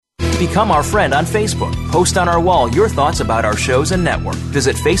Become our friend on Facebook. Post on our wall your thoughts about our shows and network.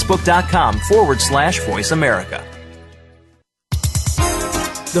 Visit facebook.com/Voice America.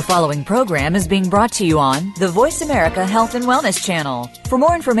 The following program is being brought to you on the Voice America Health and Wellness Channel. For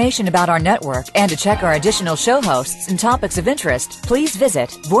more information about our network and to check our additional show hosts and topics of interest, please visit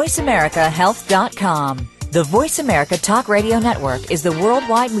voiceamericahealth.com. The Voice America Talk Radio Network is the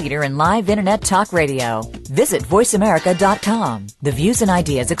worldwide leader in live Internet talk radio. Visit voiceamerica.com. The views and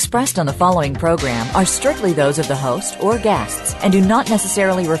ideas expressed on the following program are strictly those of the host or guests and do not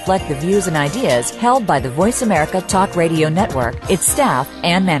necessarily reflect the views and ideas held by the Voice America Talk Radio Network, its staff,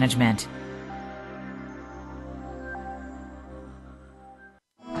 and management.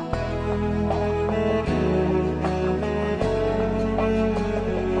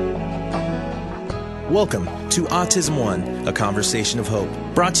 Welcome to Autism One, a conversation of hope,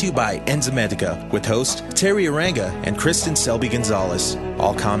 brought to you by Enzymedica, with host Terry Aranga and Kristen Selby Gonzalez.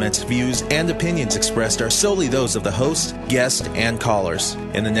 All comments, views, and opinions expressed are solely those of the host, guest, and callers.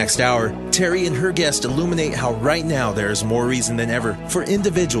 In the next hour, Terry and her guest illuminate how right now there is more reason than ever for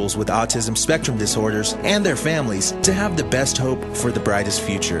individuals with autism spectrum disorders and their families to have the best hope for the brightest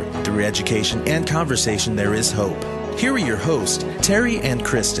future. Through education and conversation, there is hope. Here are your hosts, Terry and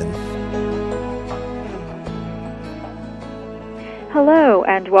Kristen. Hello,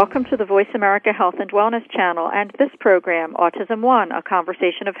 and welcome to the Voice America Health and Wellness Channel and this program, Autism One, a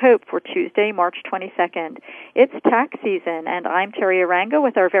conversation of hope, for Tuesday, March 22nd. It's tax season, and I'm Terry Aranga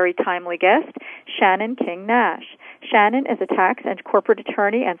with our very timely guest, Shannon King Nash. Shannon is a tax and corporate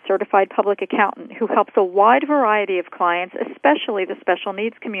attorney and certified public accountant who helps a wide variety of clients, especially the special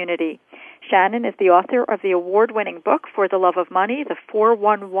needs community. Shannon is the author of the award-winning book, For the Love of Money, the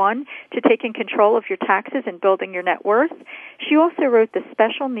 411 to Taking Control of Your Taxes and Building Your Net Worth. She also wrote the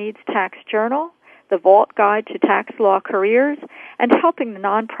Special Needs Tax Journal, the Vault Guide to Tax Law Careers, and Helping the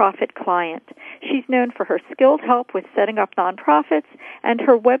Nonprofit Client. She's known for her skilled help with setting up nonprofits, and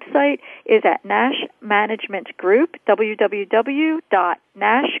her website is at Nash Management Group,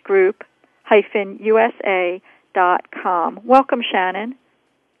 www.nashgroup-usa.com. Welcome, Shannon.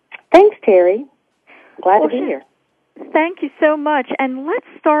 Thanks, Terry. Glad to be here. Thank you so much. And let's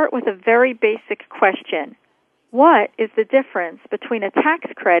start with a very basic question. What is the difference between a tax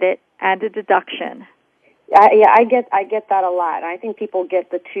credit and a deduction? I get that a lot. And I think people get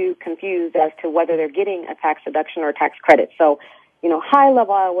the two confused as to whether they're getting a tax deduction or a tax credit. So, high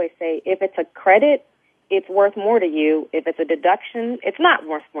level, I always say if it's a credit, it's worth more to you. If it's a deduction, it's not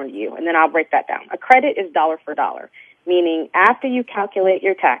worth more to you. And then I'll break that down. A credit is dollar for dollar, meaning after you calculate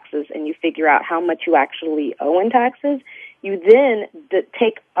your taxes and you figure out how much you actually owe in taxes, you then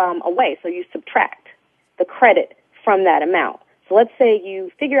take away. So you subtract the credit from that amount. So let's say you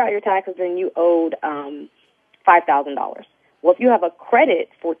figure out your taxes and you owed $5,000. Well, if you have a credit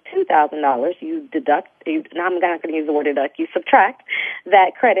for $2,000, you deduct. Now I'm not going to use the word deduct. You subtract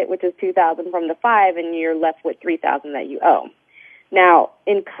that credit, which is $2,000, from the $5,000, and you're left with $3,000 that you owe. Now,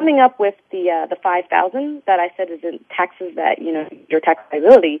 in coming up with the $5,000 that I said is in taxes that your tax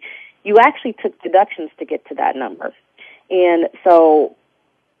liability, you actually took deductions to get to that number, and so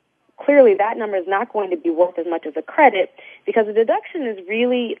clearly that number is not going to be worth as much as a credit because a deduction is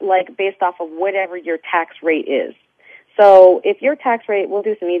really like based off of whatever your tax rate is. So if your tax rate, we'll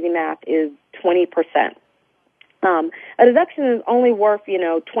do some easy math, is 20%. A deduction is only worth,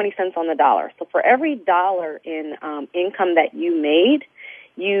 20 cents on the dollar. So for every dollar in income that you made,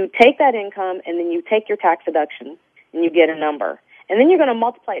 you take that income and then you take your tax deduction and you get a number. And then you're going to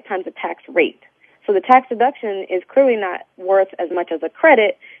multiply it times the tax rate. So the tax deduction is clearly not worth as much as a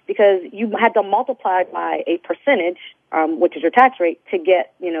credit because you had to multiply by a percentage, which is your tax rate, to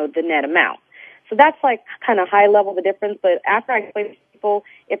get, the net amount. So that's like kind of high level the difference. But after I explain to people,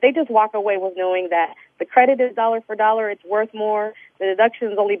 if they just walk away with knowing that the credit is dollar for dollar, it's worth more. The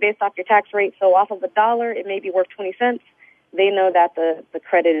deduction is only based off your tax rate. So off of a dollar, it may be worth 20 cents. They know that the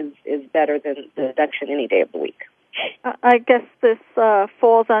credit is better than the deduction any day of the week. I guess this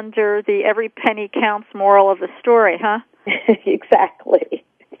falls under the every penny counts moral of the story, huh? Exactly.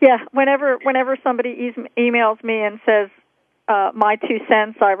 Yeah. Whenever somebody emails me and says, my 2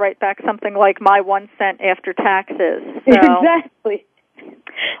 cents, I write back something like my 1 cent after taxes. So. Exactly.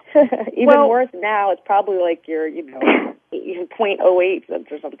 Even worse now, it's probably like your, 0.08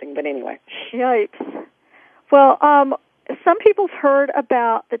 cents or something, but anyway. Yikes. Well, some people have heard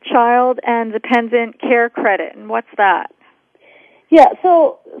about the Child and Dependent Care Credit, and what's that? Yeah,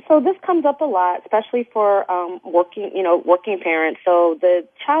 so this comes up a lot, especially for working parents. So the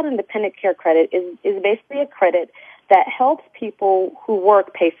Child and Dependent Care Credit is basically a credit that helps people who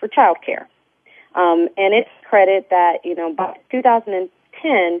work pay for child care. And it's a credit that, by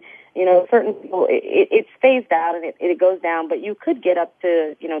 2010, Certain people, it's phased out and it goes down, but you could get up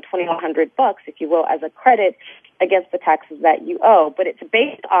to, $2,100, if you will, as a credit against the taxes that you owe. But it's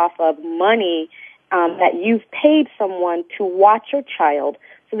based off of money that you've paid someone to watch your child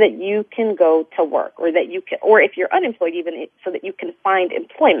so that you can go to work, or if you're unemployed, even so that you can find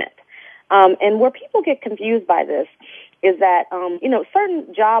employment. And where people get confused by this is that,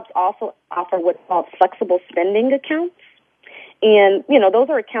 certain jobs also offer what's called flexible spending accounts. And, those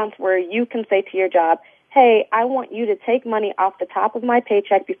are accounts where you can say to your job, hey, I want you to take money off the top of my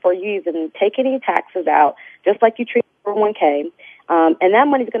paycheck before you even take any taxes out, just like you treat 401k. And that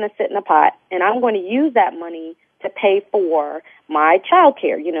money's going to sit in a pot, and I'm going to use that money to pay for my child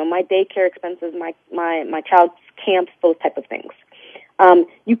care, my daycare expenses, my child's camps, those type of things.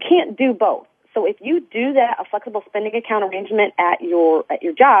 You can't do both. So if you do that, a flexible spending account arrangement at your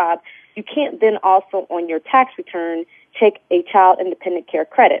job, you can't then also on your tax return take a child independent care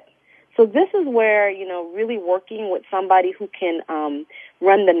credit. So this is where, really working with somebody who can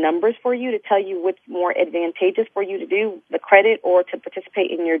run the numbers for you to tell you what's more advantageous for you to do, the credit or to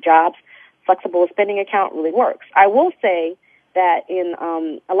participate in your job's flexible spending account really works. I will say that in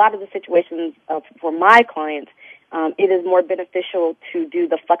a lot of the situations for my clients, it is more beneficial to do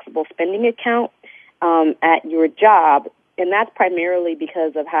the flexible spending account at your job, and that's primarily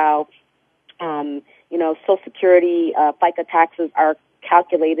because of how, Social Security, FICA taxes are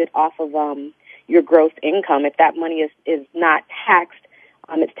calculated off of your gross income. If that money is not taxed,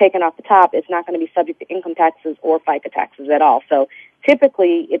 it's taken off the top, it's not going to be subject to income taxes or FICA taxes at all. So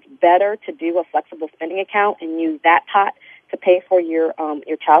typically, it's better to do a flexible spending account and use that pot to pay for your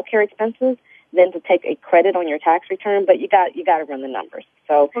child care expenses than to take a credit on your tax return. But you got to run the numbers.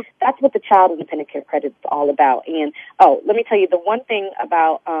 So that's what the Child Independent Care Credit is all about. And let me tell you the one thing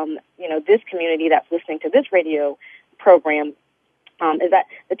about this community that's listening to this radio program is that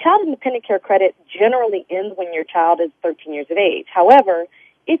the Child Independent Care Credit generally ends when your child is 13 years of age. However,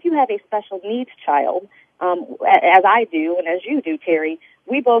 if you have a special needs child, as I do and as you do, Terry,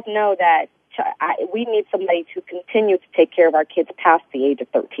 we both know that we need somebody to continue to take care of our kids past the age of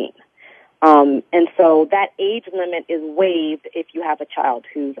 13. And so that age limit is waived if you have a child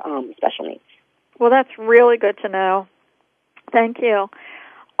who's special needs. Well, that's really good to know. Thank you.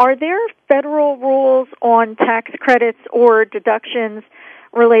 Are there federal rules on tax credits or deductions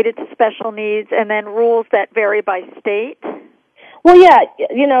related to special needs, and then rules that vary by state? Well, yeah,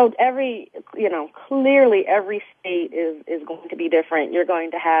 clearly every state is going to be different. You're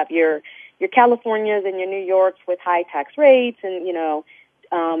going to have your Californias and your New Yorks with high tax rates, and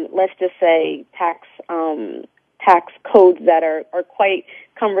let's just say tax codes that are quite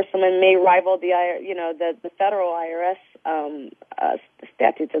cumbersome and may rival the federal IRS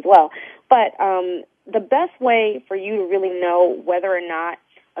statutes as well. But the best way for you to really know whether or not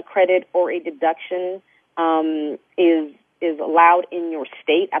a credit or a deduction is allowed in your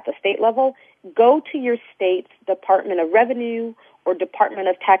state at the state level, go to your state's Department of Revenue or Department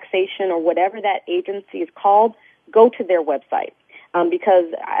of Taxation or whatever that agency is called. Go to their website. Because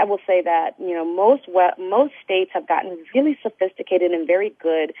I will say that, most states have gotten really sophisticated and very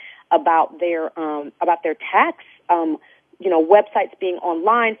good about their tax, websites being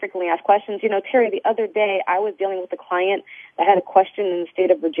online, frequently asked questions. Terry, the other day I was dealing with a client that had a question in the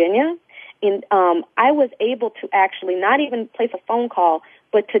state of Virginia, and I was able to actually not even place a phone call,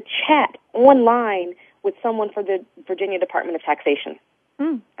 but to chat online with someone for the Virginia Department of Taxation.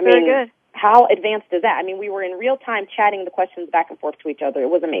 Very good. How advanced is that? I mean, we were in real time chatting the questions back and forth to each other. It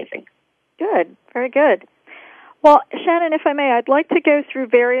was amazing. Good. Very good. Well, Shannon, if I may, I'd like to go through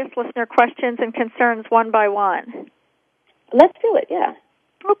various listener questions and concerns one by one. Let's do it, yeah.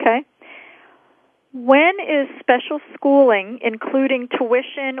 Okay. When is special schooling, including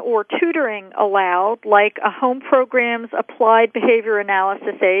tuition or tutoring, allowed, like a home program's applied behavior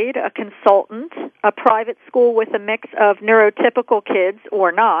analysis aid, a consultant, a private school with a mix of neurotypical kids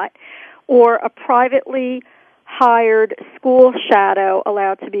or not, or a privately hired school shadow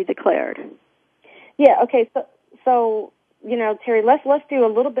allowed to be declared? Yeah, okay, so Terry, let's do a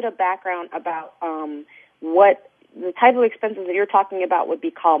little bit of background about what the type of expenses that you're talking about would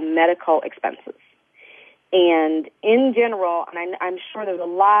be called medical expenses. And in general, and I'm sure there's a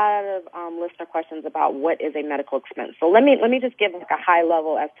lot of listener questions about what is a medical expense. So let me just give like a high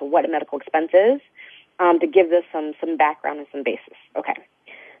level as to what a medical expense is to give this some background and some basis. Okay.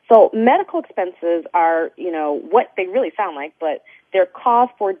 So medical expenses are, what they really sound like, but they're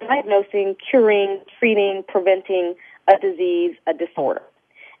costs for diagnosing, curing, treating, preventing a disease, a disorder.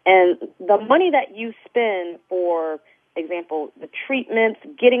 And the money that you spend for example, the treatments,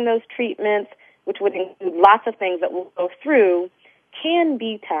 getting those treatments, which would include lots of things that we'll go through, can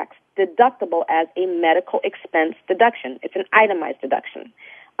be tax deductible as a medical expense deduction. It's an itemized deduction.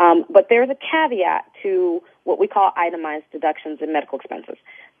 But there's a caveat to what we call itemized deductions in medical expenses.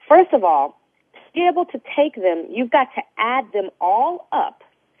 First of all, to be able to take them, you've got to add them all up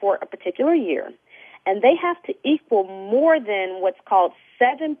for a particular year, and they have to equal more than what's called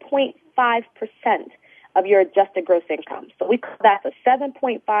 7.5% of your adjusted gross income. So we call that the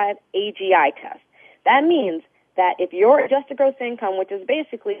 7.5 AGI test. That means that if your adjusted gross income, which is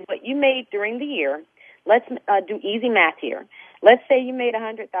basically what you made during the year, let's do easy math here. Let's say you made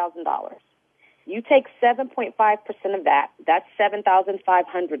 $100,000. You take 7.5% of that. That's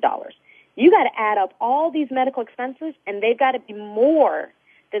 $7,500. You got to add up all these medical expenses, and they've got to be more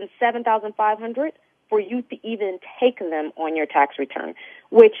than $7,500 for you to even take them on your tax return.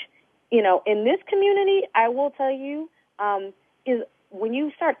 Which, you know, in this community, I will tell you, is when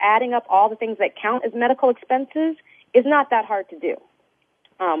you start adding up all the things that count as medical expenses, it's not that hard to do.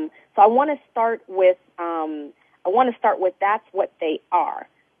 So I want to start with that's what they are.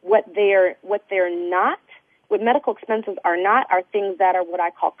 What they're not, what medical expenses are not, are things that are what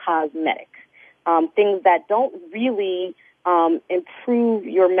I call cosmetic, things that don't really improve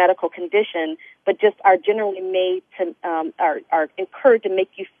your medical condition, but just are generally made to are incurred to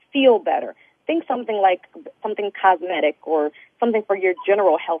make you feel better. Think something cosmetic or something for your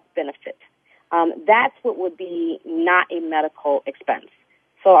general health benefit. That's what would be not a medical expense.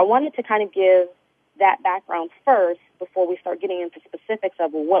 So I wanted to kind of give that background first before we start getting into specifics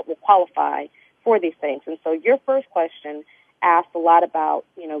of what will qualify for these things. And so your first question asked a lot about,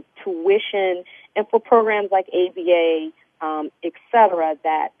 you know, tuition and for programs like ABA, et cetera,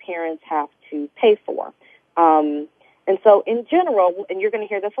 that parents have to pay for. And so in general, and you're going to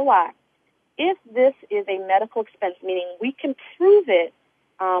hear this a lot, if this is a medical expense, meaning we can prove it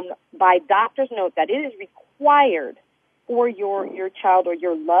by doctor's note that it is required for your child or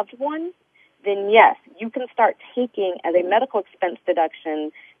your loved one, then yes, you can start taking as a medical expense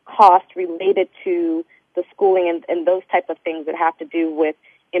deduction cost related to the schooling and those type of things that have to do with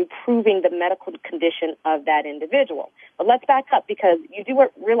improving the medical condition of that individual. But let's back up, because you do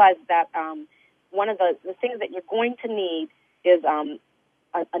realize that one of the things that you're going to need is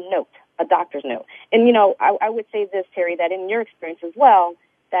a note, a doctor's note. And, you know, I would say this, Terry, that in your experience as well,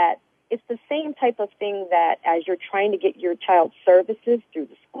 that it's the same type of thing that as you're trying to get your child's services through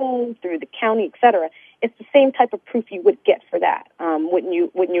the school, through the county, et cetera, it's the same type of proof you would get for that. Wouldn't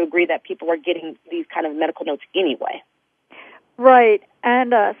you agree that people are getting these kind of medical notes anyway? Right.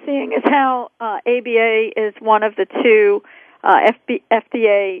 And seeing as how ABA is one of the two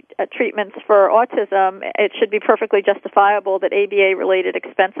FDA treatments for autism, it should be perfectly justifiable that ABA-related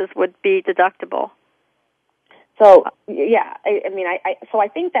expenses would be deductible. So, yeah, I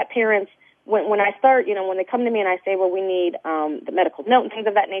think that parents, when I start, you know, when they come to me and I say, well, we need the medical note and things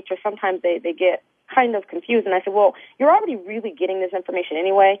of that nature, sometimes they get kind of confused. And I say, well, you're already really getting this information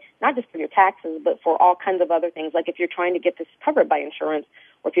anyway, not just for your taxes, but for all kinds of other things, like if you're trying to get this covered by insurance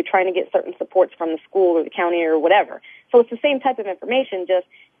or if you're trying to get certain supports from the school or the county or whatever. So it's the same type of information, just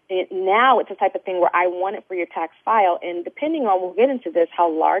now it's the type of thing where I want it for your tax file. And depending on, we'll get into this, how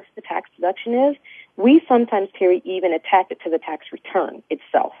large the tax deduction is, we sometimes, Terry, even attach it to the tax return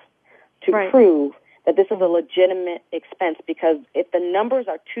itself to prove that this is a legitimate expense, because if the numbers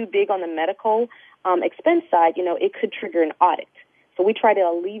are too big on the medical expense side, you know, it could trigger an audit. So we try to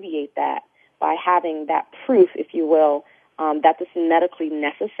alleviate that by having that proof, if you will, that this is medically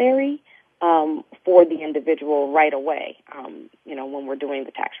necessary for the individual right away, you know, when we're doing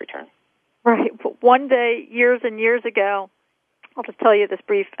the tax return. Right. But one day, years and years ago, I'll just tell you this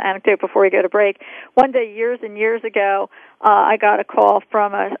brief anecdote before we go to break. One day, years and years ago, I got a call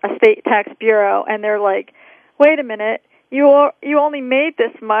from a state tax bureau, and they're like, wait a minute, you only made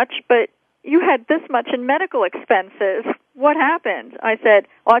this much, but you had this much in medical expenses. What happened? I said,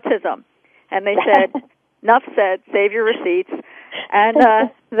 autism. And they said, enough said, save your receipts. And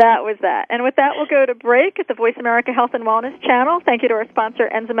that was that. And with that, we'll go to break at the Voice America Health and Wellness channel. Thank you to our sponsor,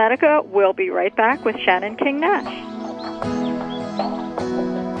 Enzymedica. We'll be right back with Shannon King-Nash.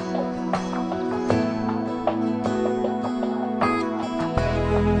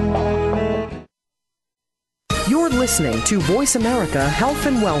 You're listening to Voice America Health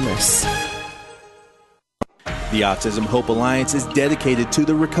and Wellness. The Autism Hope Alliance is dedicated to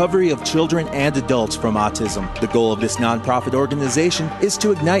the recovery of children and adults from autism. The goal of this nonprofit organization is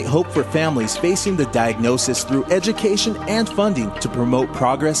to ignite hope for families facing the diagnosis through education and funding to promote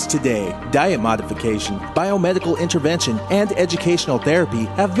progress today. Diet modification, biomedical intervention, and educational therapy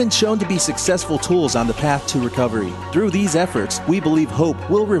have been shown to be successful tools on the path to recovery. Through these efforts, we believe hope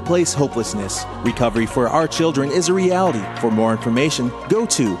will replace hopelessness. Recovery for our children is a reality. For more information, go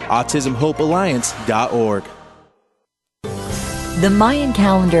to autismhopealliance.org. The Mayan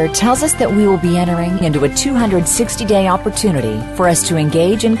calendar tells us that we will be entering into a 260-day opportunity for us to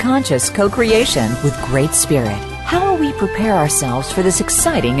engage in conscious co-creation with Great Spirit. How will we prepare ourselves for this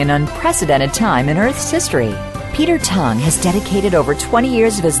exciting and unprecedented time in Earth's history? Peter Tung has dedicated over 20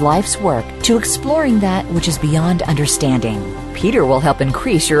 years of his life's work to exploring that which is beyond understanding. Peter will help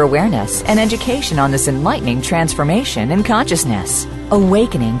increase your awareness and education on this enlightening transformation in consciousness.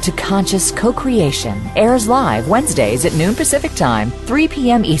 Awakening to Conscious Co-Creation airs live Wednesdays at noon Pacific Time, 3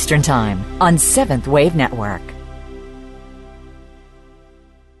 p.m. Eastern Time on 7th Wave Network.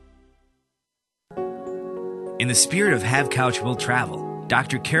 In the spirit of Have Couch Will Travel,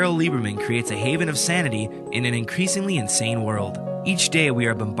 Dr. Carol Lieberman creates a haven of sanity in an increasingly insane world. Each day we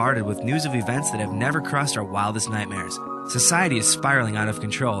are bombarded with news of events that have never crossed our wildest nightmares. Society is spiraling out of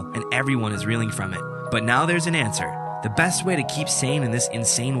control and everyone is reeling from it. But now there's an answer. The best way to keep sane in this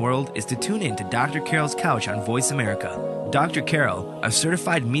insane world is to tune in to Dr. Carol's Couch on Voice America. Dr. Carol, a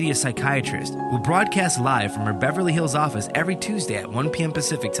certified media psychiatrist, will broadcast live from her Beverly Hills office every Tuesday at 1 p.m.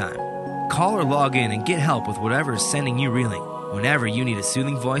 Pacific Time. Call or log in and get help with whatever is sending you reeling, whenever you need a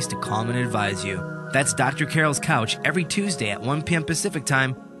soothing voice to calm and advise you. That's Dr. Carol's Couch every Tuesday at 1 p.m. Pacific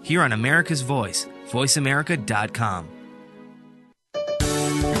Time here on America's Voice, voiceamerica.com.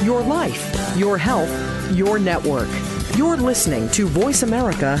 Your life, your health, your network. You're listening to Voice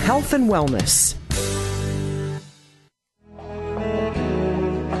America Health and Wellness.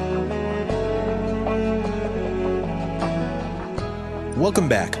 Welcome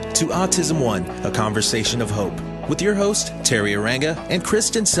back to Autism One, a conversation of hope, with your host, Terry Aranga and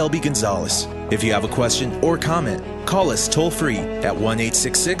Kristen Selby Gonzalez. If you have a question or comment, call us toll-free at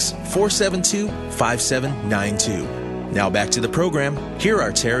 1-866-472-5792. Now back to the program. Here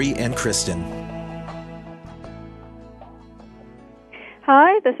are Terry and Kristen.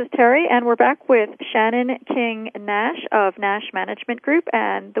 Hi, this is Terry, and we're back with Shannon King Nash of Nash Management Group,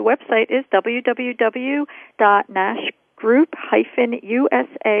 and the website is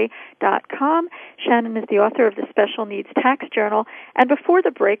www.nashgroup-usa.com. Shannon is the author of the Special Needs Tax Journal, and before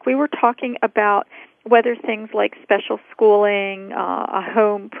the break, we were talking about whether things like special schooling, a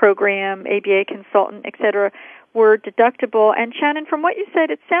home program, ABA consultant, etc., were deductible. And Shannon, from what you said,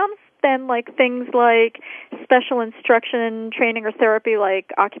 it sounds then like things like special instruction, training, or therapy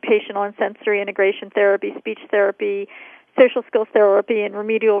like occupational and sensory integration therapy, speech therapy, social skills therapy, and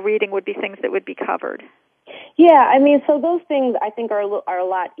remedial reading would be things that would be covered. Yeah, I mean, so those things I think are a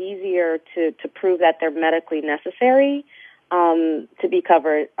lot easier to prove that they're medically necessary to be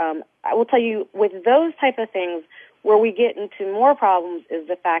covered. I will tell you, with those type of things, where we get into more problems is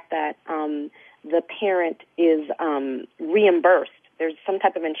the fact that the parent is reimbursed. There's some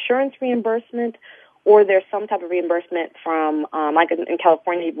type of insurance reimbursement, or there's some type of reimbursement from, like in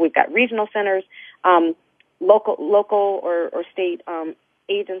California, we've got regional centers, local or state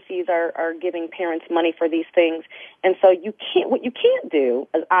agencies are giving parents money for these things. And so what you can't do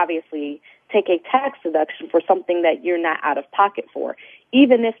is obviously take a tax deduction for something that you're not out of pocket for.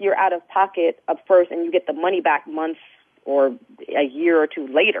 Even if you're out of pocket up first and you get the money back months or a year or two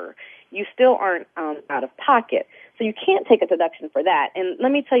later, you still aren't out of pocket. So you can't take a deduction for that. And let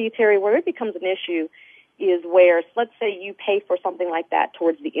me tell you, Terry, where it becomes an issue is where, let's say you pay for something like that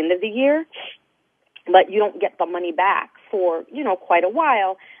towards the end of the year, but you don't get the money back for, quite a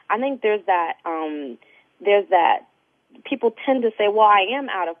while. I think there's that people tend to say, well, I am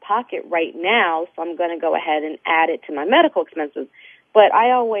out of pocket right now, so I'm going to go ahead and add it to my medical expenses. But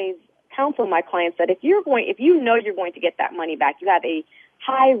I always counsel my clients that if you know you're going to get that money back, you have a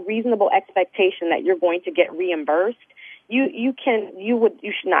high reasonable expectation that you're going to get reimbursed, you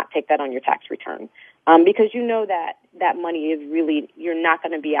should not take that on your tax return. Because you know that money is really, you're not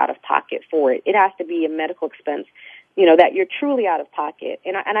going to be out of pocket for it. It has to be a medical expense, that you're truly out of pocket.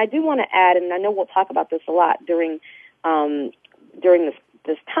 And I do want to add, and I know we'll talk about this a lot during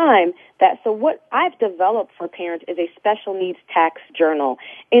this time, that so what I've developed for parents is a special needs tax journal.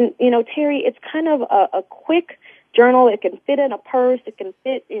 And, Terry, it's kind of a quick journal. It can fit in a purse. It can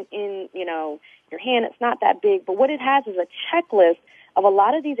fit in your hand. It's not that big. But what it has is a checklist of a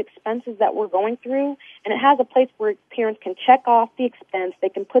lot of these expenses that we're going through, and it has a place where parents can check off the expense. They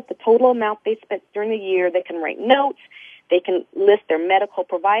can put the total amount they spent during the year. They can write notes. They can list their medical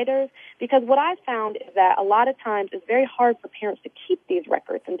providers, because what I've found is that a lot of times it's very hard for parents to keep these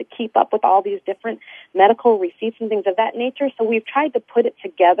records and to keep up with all these different medical receipts and things of that nature. So we've tried to put it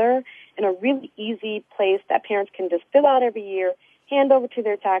together in a really easy place that parents can just fill out every year, hand over to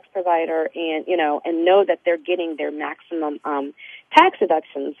their tax provider, and know that they're getting their maximum tax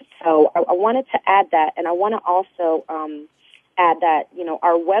deductions. So I wanted to add that, and I want to also add that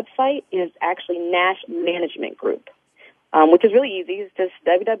our website is actually Nash Management Group. Which is really easy. It's just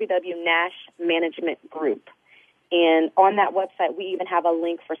www.Nash Management Group. And on that website, we even have a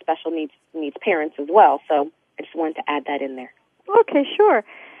link for special needs parents as well. So I just wanted to add that in there. Okay, sure.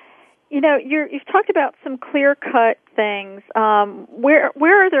 You've talked about some clear-cut things. Where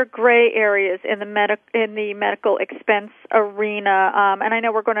are there gray areas in the medical expense arena? And I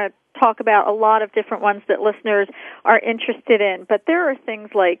know we're going to talk about a lot of different ones that listeners are interested in, but there are things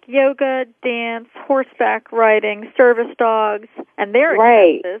like yoga, dance, horseback riding, service dogs, and their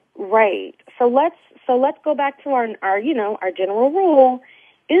expenses. Right. So let's go back to our general rule.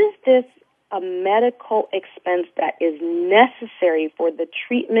 Is this a medical expense that is necessary for the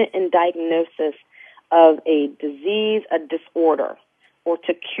treatment and diagnosis of a disease, a disorder, or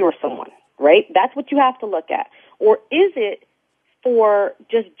to cure someone, right? That's what you have to look at. Or is it for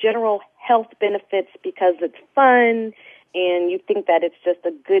just general health benefits because it's fun and you think that it's just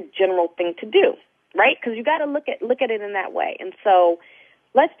a good general thing to do, right? Because you got to look at it in that way. And so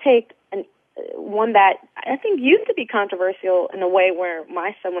let's take one that I think used to be controversial in a way where when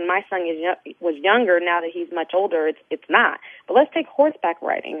my son was younger. Now that he's much older, it's not. But let's take horseback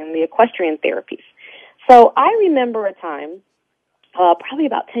riding and the equestrian therapies. So I remember a time, probably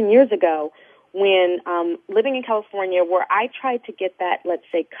about 10 years ago, when living in California, where I tried to get that, let's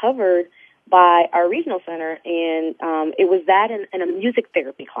say, covered by our regional center, and it was that in a music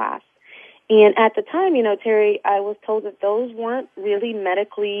therapy class. And at the time, Terry, I was told that those weren't really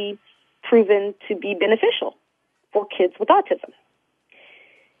medically proven to be beneficial for kids with autism.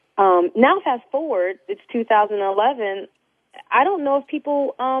 Now, fast forward, it's 2011. I don't know if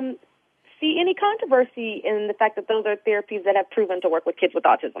people see any controversy in the fact that those are therapies that have proven to work with kids with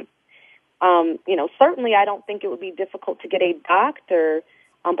autism. Certainly I don't think it would be difficult to get a doctor,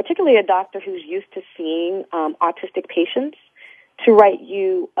 particularly a doctor who's used to seeing autistic patients, to write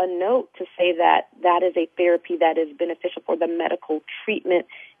you a note to say that that is a therapy that is beneficial for the medical treatment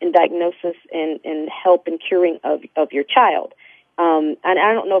and diagnosis and help in curing of your child. And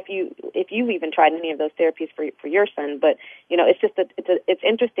I don't know if you've even tried any of those therapies for your son, but it's just it's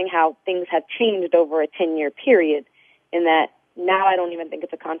interesting how things have changed over a 10-year period, in that now I don't even think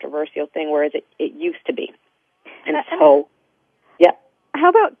it's a controversial thing, whereas it used to be. And so, yeah. How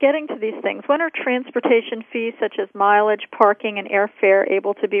about getting to these things? When are transportation fees such as mileage, parking, and airfare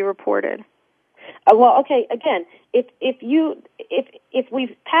able to be reported? Well, okay. Again, if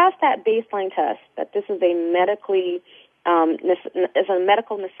we've passed that baseline test that this is a medically is a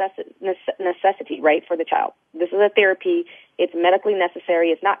medical necessity, right, for the child. This is a therapy. It's medically necessary.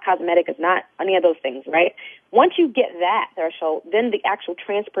 It's not cosmetic. It's not any of those things, right? Once you get that threshold, then the actual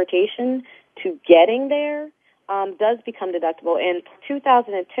transportation to getting there does become deductible. In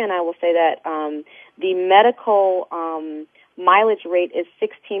 2010, I will say that the medical mileage rate is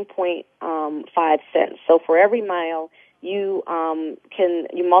 16.5 cents. So for every mile, you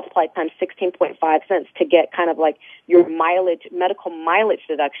multiply it times 16.5 cents to get kind of like your medical mileage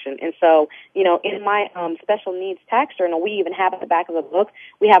deduction. And so, in my special needs tax journal, we even have at the back of the book,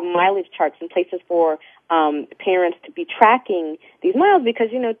 we have mileage charts and places for parents to be tracking these miles, because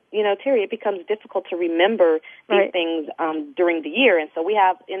Terry, it becomes difficult to remember these things during the year. And so we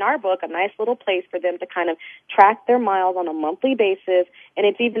have in our book a nice little place for them to kind of track their miles on a monthly basis, and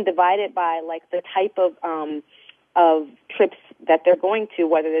it's even divided by like the type of trips that they're going to,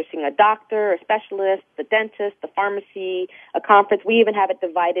 whether they're seeing a doctor, a specialist, the dentist, the pharmacy, a conference. We even have it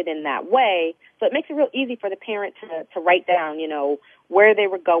divided in that way. So it makes it real easy for the parent to write down, where they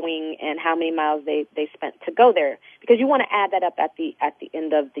were going and how many miles they spent to go there, because you want to add that up at the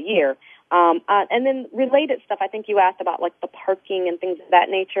end of the year. And then related stuff, I think you asked about like the parking and things of that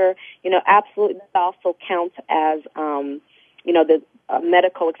nature. Absolutely, that also counts as, the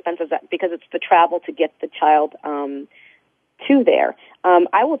medical expenses, because it's the travel to get the child to there.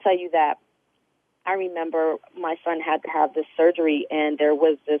 I will tell you that I remember my son had to have this surgery, and there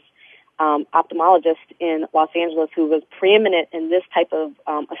was this ophthalmologist in Los Angeles who was preeminent in this type of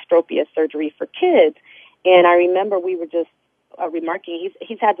astropia surgery for kids. And I remember we were just remarking,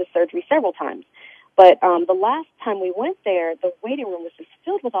 he's had this surgery several times. But the last time we went there, the waiting room was just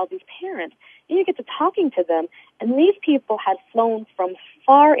filled with all these parents. And you get to talking to them, and these people had flown from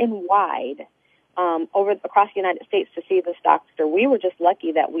far and wide across the United States to see this doctor. We were just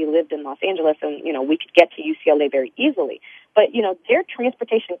lucky that we lived in Los Angeles and, we could get to UCLA very easily. But, their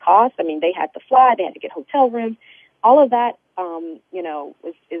transportation costs, they had to fly, they had to get hotel rooms. All of that,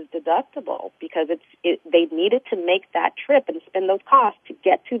 is deductible because they needed to make that trip and spend those costs to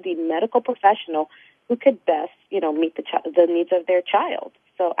get to the medical professional who could best, meet the needs of their child.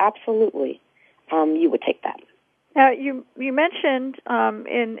 So absolutely, you would take that. Now, you mentioned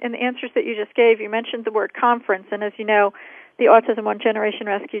in the answers that you just gave, you mentioned the word conference, and as you know, the Autism One Generation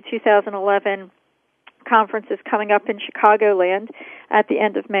Rescue 2011 conference is coming up in Chicagoland at the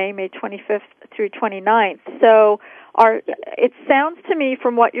end of May 25th through 29th. So it sounds to me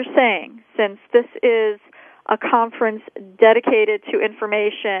from what you're saying, since this is a conference dedicated to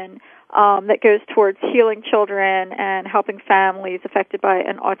information that goes towards healing children and helping families affected by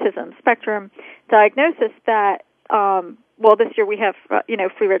an autism spectrum diagnosis, that this year we have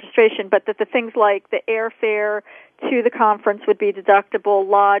free registration, but that the things like the airfare to the conference would be deductible,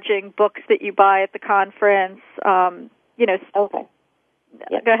 lodging, books that you buy at the conference. Okay.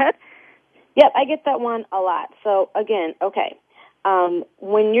 Yep. Go ahead. Yep, I get that one a lot. So again, okay,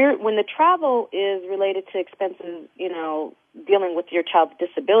 when the travel is related to expenses, dealing with your child's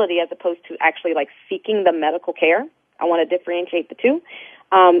disability as opposed to actually like seeking the medical care, I want to differentiate the two.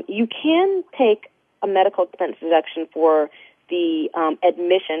 You can take a medical expense deduction for the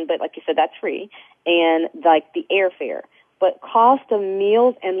admission, but like you said, that's free, and like the airfare. But cost of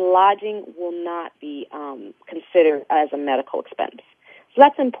meals and lodging will not be considered as a medical expense. So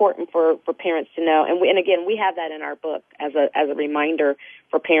that's important for parents to know. And again, we have that in our book as a reminder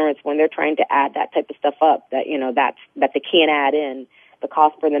for parents when they're trying to add that type of stuff up, that that they can't add in the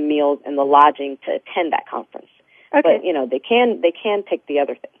cost for the meals and the lodging to attend that conference. Okay. But they can take the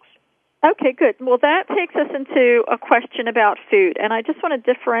other things. Okay, good. Well, that takes us into a question about food, and I just want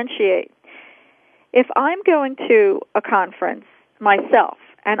to differentiate. If I'm going to a conference myself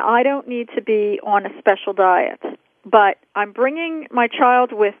and I don't need to be on a special diet, but I'm bringing my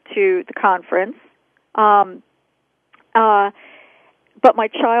child with to the conference, but my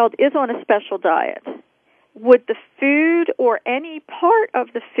child is on a special diet, would the food or any part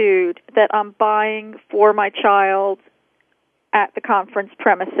of the food that I'm buying for my child at the conference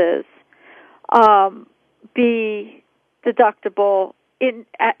premises be deductible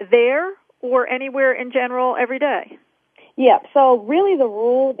there or anywhere in general every day? Yeah, so really the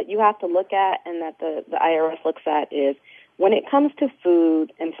rule that you have to look at and that the IRS looks at is when it comes to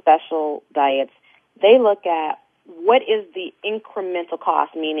food and special diets, they look at what is the incremental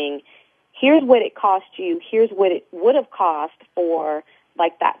cost, meaning here's what it cost you, here's what it would have cost for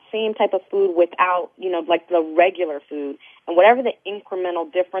like that same type of food without, like the regular food. And whatever the incremental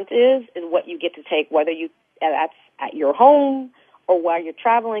difference is what you get to take, whether that's at your home or while you're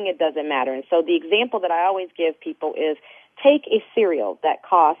traveling, it doesn't matter. And so the example that I always give people is take a cereal that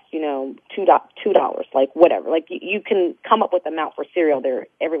costs, $2, like whatever. Like you can come up with an amount for cereal there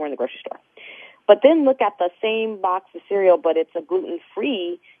everywhere in the grocery store. But then look at the same box of cereal, but it's a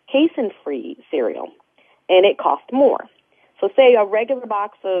gluten-free, casein-free cereal, and it costs more. So say a regular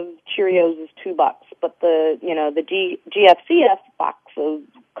box of Cheerios is $2, but the GFCF box of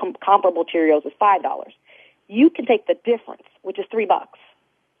comparable Cheerios is $5. You can take the difference, which is $3.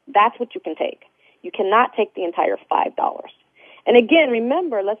 That's what you can take. You cannot take the entire $5. And again,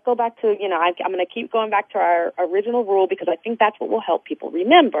 remember, let's go back to, I'm going to keep going back to our original rule because I think that's what will help people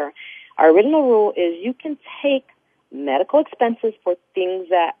remember. Our original rule is you can take medical expenses for things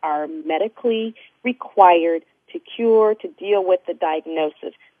that are medically required to cure, to deal with the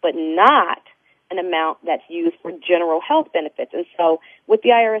diagnosis, but not an amount that's used for general health benefits. And so what the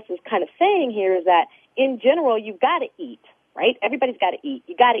IRS is kind of saying here is that in general, you've got to eat, right? Everybody's got to eat.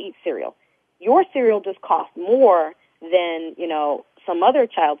 You got to eat cereal. Your cereal just costs more than, some other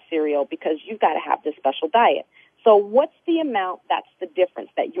child's cereal because you've got to have this special diet. So what's the amount that's the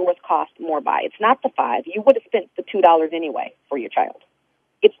difference that yours costs more by? It's not the $5. You would have spent the $2 anyway for your child.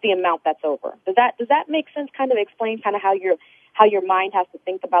 It's the amount that's over. Does that make sense? Kind of explain kind of how your mind has to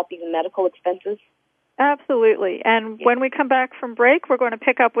think about these medical expenses? Absolutely. And when we come back from break, we're going to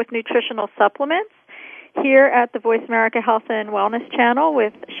pick up with nutritional supplements here at the Voice America Health and Wellness channel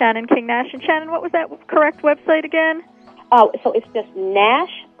with Shannon King Nash. And Shannon, what was that correct website again? Oh, so it's just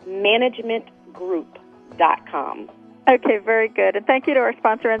NashManagementGroup.com. Okay, very good. And thank you to our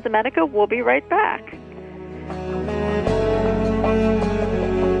sponsor, Enzymedica. We'll be right back.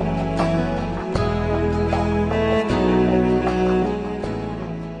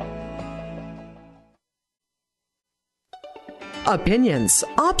 Opinions,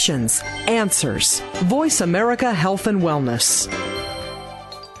 options, answers. Voice America Health and Wellness.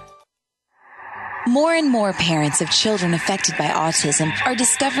 More and more parents of children affected by autism are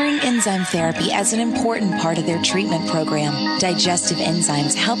discovering enzyme therapy as an important part of their treatment program. Digestive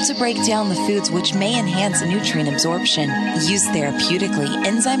enzymes help to break down the foods which may enhance nutrient absorption. Used therapeutically,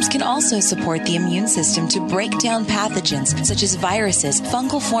 enzymes can also support the immune system to break down pathogens such as viruses,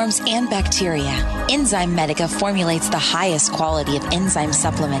 fungal forms, and bacteria. Enzyme Medica formulates the highest quality of enzyme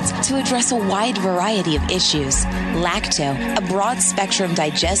supplements to address a wide variety of issues. Lacto, a broad-spectrum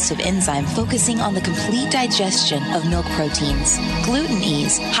digestive enzyme focusing on the complete digestion of milk proteins. Gluten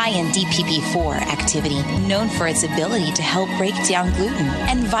Ease, high in DPP4 activity, known for its ability to help break down gluten.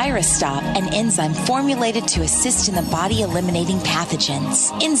 And Virus Stop, an enzyme formulated to assist in the body eliminating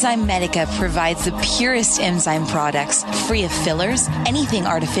pathogens. Enzyme Medica provides the purest enzyme products, free of fillers, anything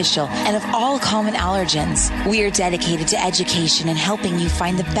artificial, and of all common allergens. We are dedicated to education and helping you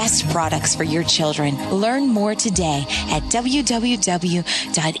find the best products for your children. Learn more today at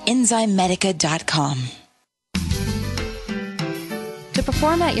www.enzymemedica.com. To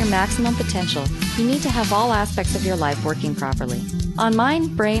perform at your maximum potential, you need to have all aspects of your life working properly. On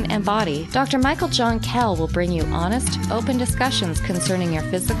Mind, Brain, and Body, Dr. Michael John Kell will bring you honest, open discussions concerning your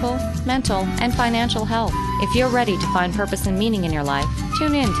physical, mental, and financial health. If you're ready to find purpose and meaning in your life,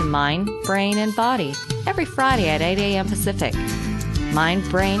 tune in to Mind, Brain, and Body every Friday at 8 a.m. Pacific. Mind,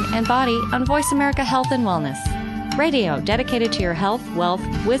 Brain, and Body on Voice America Health and Wellness. Radio dedicated to your health, wealth,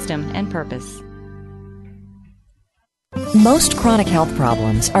 wisdom, and purpose. Most chronic health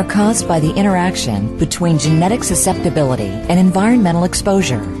problems are caused by the interaction between genetic susceptibility and environmental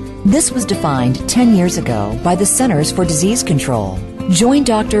exposure. This was defined 10 years ago by the Centers for Disease Control. Join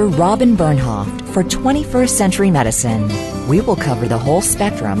Dr. Robin Bernhoft for 21st Century Medicine. We will cover the whole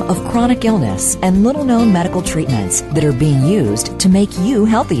spectrum of chronic illness and little-known medical treatments that are being used to make you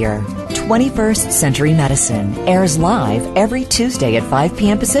healthier. 21st Century Medicine airs live every Tuesday at 5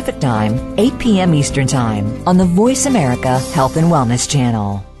 p.m. Pacific Time, 8 p.m. Eastern Time on the Voice America Health and Wellness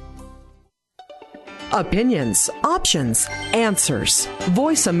Channel. Opinions, options, answers.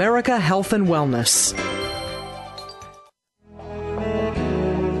 Voice America Health and Wellness.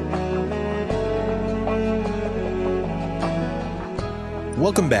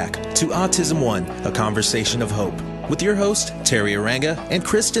 Welcome back to Autism One, a conversation of hope, with your host, Terry Aranga and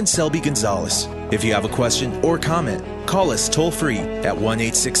Kristen Selby Gonzalez. If you have a question or comment, call us toll-free at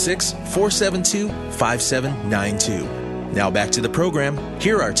 1-866-472-5792. Now back to the program.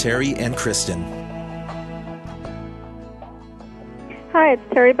 Here are Terry and Kristen. Hi,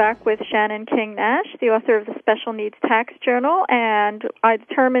 it's Terry back with Shannon King Nash, the author of the Special Needs Tax Journal, and I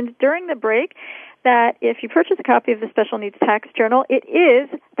determined during the break that if you purchase a copy of the Special Needs Tax Journal, it is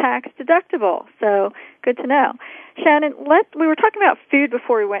tax deductible. So, good to know. Shannon, we were talking about food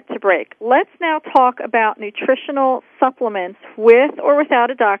before we went to break. Let's now talk about nutritional supplements with or without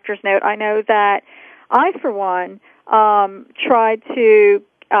a doctor's note. I know that I, for one, tried to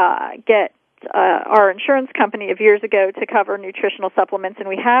get our insurance company of years ago to cover nutritional supplements, and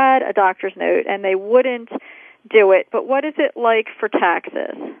we had a doctor's note, and they wouldn't do it. But what is it like for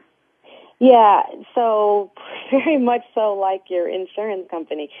taxes? Yeah, so very much so like your insurance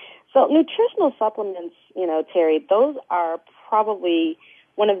company. So nutritional supplements, Terry, those are probably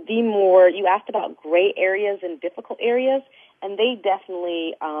one of the more, you asked about gray areas and difficult areas, and they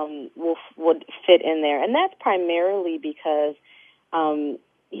definitely would fit in there. And that's primarily because you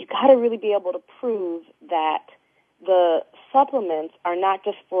got to really be able to prove that the supplements are not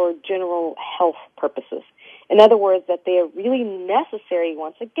just for general health purposes. In other words, that they are really necessary,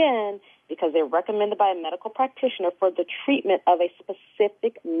 once again, because they're recommended by a medical practitioner for the treatment of a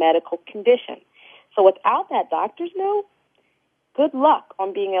specific medical condition. So without that doctor's note, good luck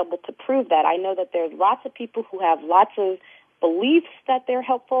on being able to prove that. I know that there's lots of people who have lots of beliefs that they're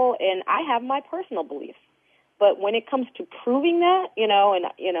helpful, and I have my personal beliefs. But when it comes to proving that, and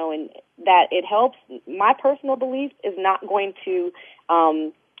that it helps, my personal belief is not going to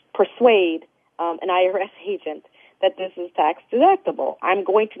persuade an IRS agent that this is tax deductible. I'm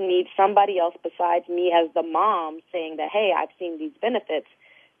going to need somebody else besides me as the mom saying that, hey, I've seen these benefits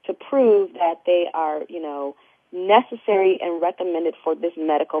to prove that they are, necessary and recommended for this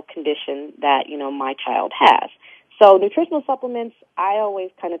medical condition that, my child has. So nutritional supplements, I always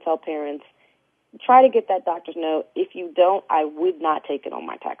kind of tell parents, try to get that doctor's note. If you don't, I would not take it on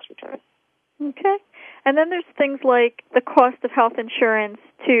my tax return. Okay. And then there's things like the cost of health insurance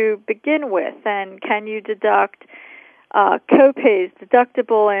to begin with, and can you deduct co-pays,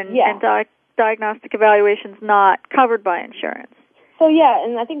 deductible, and diagnostic evaluations not covered by insurance? So yeah,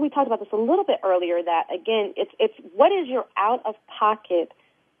 and I think we talked about this a little bit earlier. That again, it's what is your out-of-pocket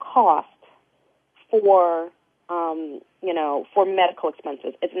cost for for medical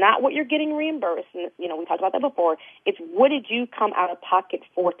expenses. It's not what you're getting reimbursed. And, we talked about that before. It's what did you come out of pocket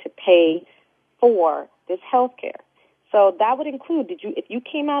for to pay for this health care. So that would include, if you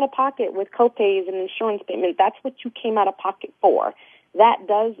came out of pocket with copays and insurance payment, that's what you came out of pocket for. That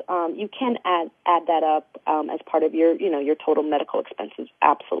does, you can add that up as part of your total medical expenses.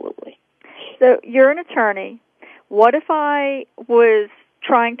 Absolutely. So you're an attorney. What if I was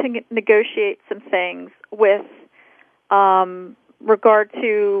trying to negotiate some things with regard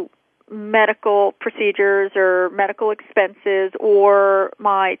to medical procedures or medical expenses or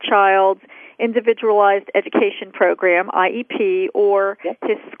my child's individualized education program, IEP, or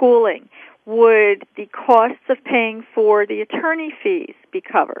his schooling? Would the costs of paying for the attorney fees be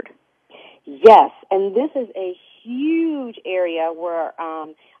covered? Yes, and this is a huge area where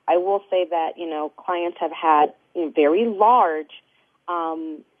I will say that, clients have had very large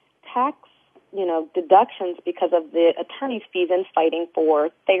tax, deductions because of the attorney's fees and fighting for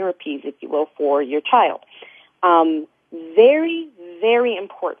therapies, if you will, for your child. Very, very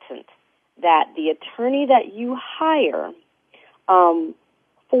important that the attorney that you hire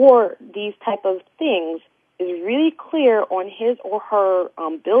for these type of things is really clear on his or her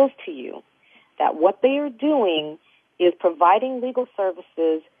bills to you, that what they are doing is providing legal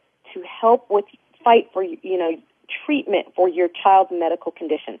services to help with fight for, treatment for your child's medical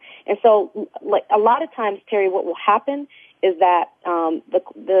condition. And so, like a lot of times, Terry, what will happen is that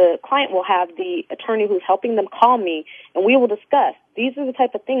the client will have the attorney who's helping them call me, and we will discuss, these are the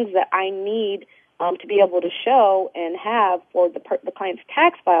type of things that I need to be able to show and have for the client's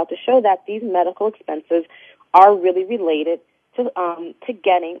tax file to show that these medical expenses are really related to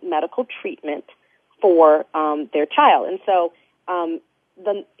getting medical treatment for their child. And so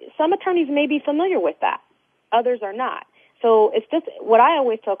some attorneys may be familiar with that. Others are not. So it's just what I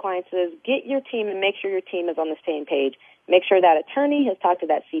always tell clients is get your team and make sure your team is on the same page. Make sure that attorney has talked to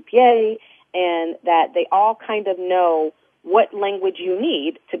that CPA and that they all kind of know what language you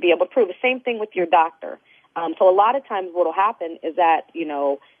need to be able to prove. The same thing with your doctor. So a lot of times what will happen is that,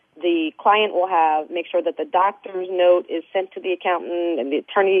 the client will make sure that the doctor's note is sent to the accountant and the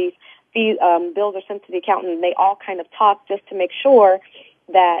attorney's fees, bills are sent to the accountant, and they all kind of talk just to make sure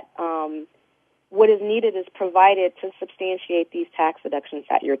that what is needed is provided to substantiate these tax deductions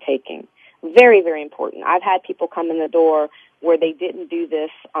that you're taking. Very, very important. I've had people come in the door where they didn't do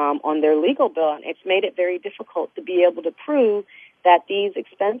this on their legal bill, and it's made it very difficult to be able to prove that these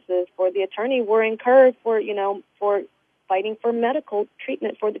expenses for the attorney were incurred for fighting for medical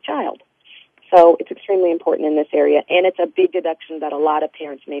treatment for the child. So it's extremely important in this area, and it's a big deduction that a lot of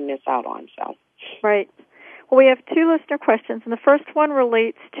parents may miss out on. So, right. Well, we have two listener questions, and the first one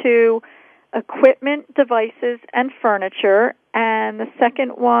relates to equipment, devices, and furniture, and the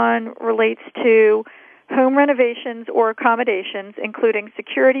second one relates to home renovations or accommodations, including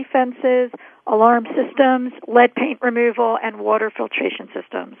security fences, alarm systems, lead paint removal, and water filtration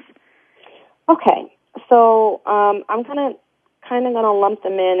systems. Okay, so I'm kind of going to lump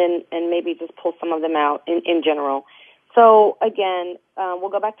them in and maybe just pull some of them out in general. So again, we'll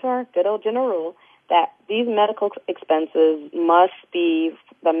go back to our good old general rule that these medical expenses must be,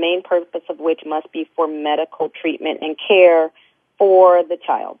 the main purpose of which must be for medical treatment and care for the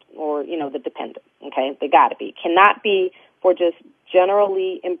child or, the dependent, okay? They got to be. Cannot be for just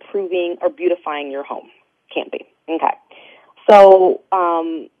generally improving or beautifying your home. Can't be, okay? So,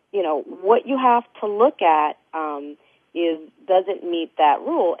 what you have to look at is, does it meet that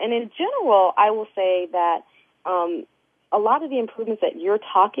rule? And in general, I will say that a lot of the improvements that you're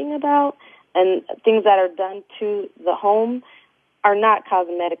talking about and things that are done to the home are not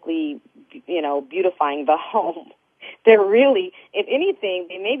cosmetically, beautifying the home. They're really, if anything,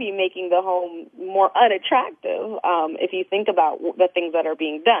 they may be making the home more unattractive if you think about the things that are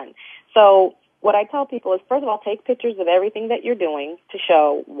being done. So what I tell people is, first of all, take pictures of everything that you're doing to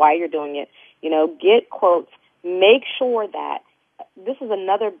show why you're doing it. Get quotes. Make sure that this is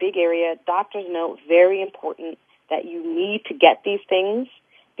another big area. Doctors note, very important that you need to get these things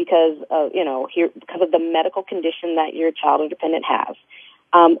because of the medical condition that your child or dependent has.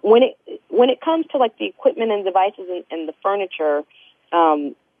 When it comes to like the equipment and devices and the furniture,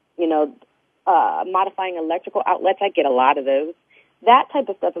 modifying electrical outlets, I get a lot of those. That type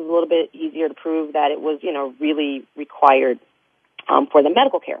of stuff is a little bit easier to prove that it was, really required for the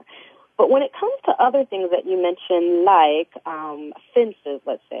medical care. But when it comes to other things that you mentioned, like fences,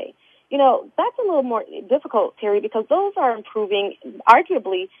 let's say, that's a little more difficult, Terry, because those are improving.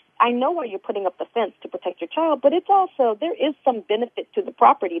 Arguably, I know why you're putting up the fence to protect your child, but it's also, there is some benefit to the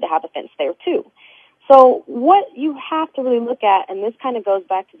property to have a fence there too. So what you have to really look at, and this kind of goes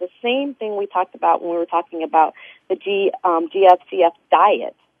back to the same thing we talked about when we were talking about the GFCF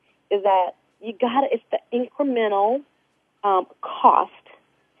diet, is that it's the incremental cost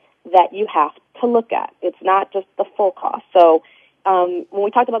that you have to look at. It's not just the full cost. So when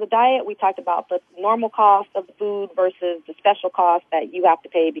we talked about the diet, we talked about the normal cost of the food versus the special cost that you have to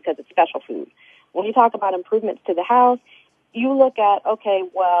pay because it's special food. When you talk about improvements to the house, you look at, okay,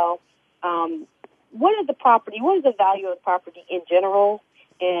 well, what is the value of the property in general,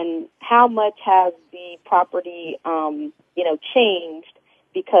 and how much has the property, changed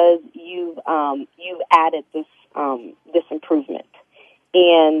because you've added this improvement,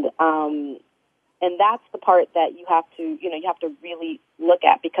 and that's the part that you have to really look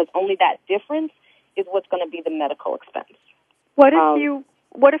at, because only that difference is what's going to be the medical expense. What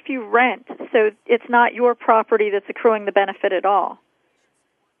if you rent, so it's not your property that's accruing the benefit at all?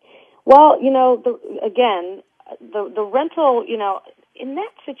 Well, the rental, in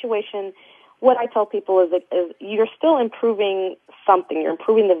that situation, what I tell people is you're still improving something. You're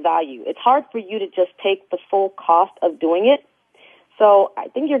improving the value. It's hard for you to just take the full cost of doing it. So I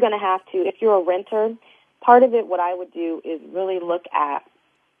think you're going to have to, if you're a renter, part of it, what I would do is really look at,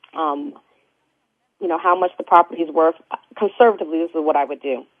 how much the property is worth. Conservatively, this is what I would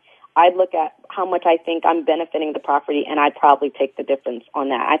do. I'd look at how much I think I'm benefiting the property, and I'd probably take the difference on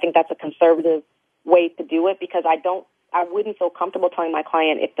that. I think that's a conservative way to do it, because I wouldn't feel comfortable telling my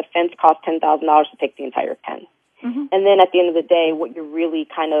client if the fence costs $10,000 to take the entire 10. Mm-hmm. And then at the end of the day, what you're really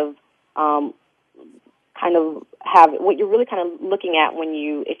kind of looking at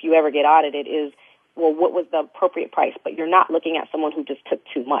if you ever get audited is, well, what was the appropriate price? But you're not looking at someone who just took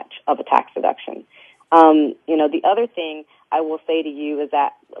too much of a tax deduction. The other thing I will say to you is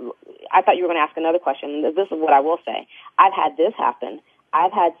that, I thought you were going to ask another question. This is what I will say. I've had this happen.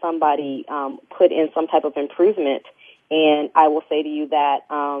 I've had somebody put in some type of improvement, and I will say to you that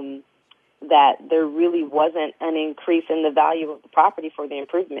that there really wasn't an increase in the value of the property for the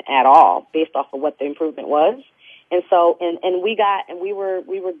improvement at all, based off of what the improvement was. And so, we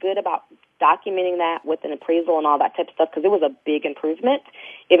were good about documenting that with an appraisal and all that type of stuff, because it was a big improvement.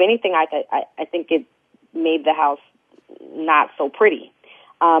 If anything, I think it made the house not so pretty.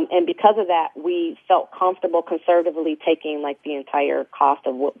 And because of that, we felt comfortable conservatively taking the entire cost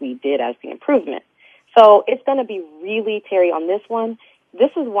of what we did as the improvement. So it's going to be really, Terry, on this one.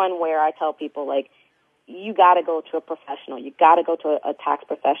 This is one where I tell people, you got to go to a professional. You got to go to a tax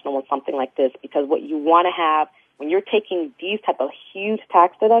professional with something like this, because what you want to have when you're taking these type of huge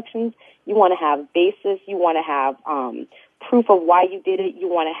tax deductions, you want to have basis. You want to have proof of why you did it. You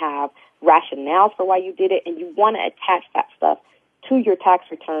want to have rationales for why you did it, and you want to attach that stuff to your tax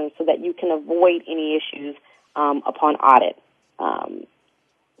returns so that you can avoid any issues upon audit.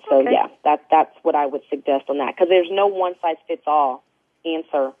 That's what I would suggest on that, because there's no one-size-fits-all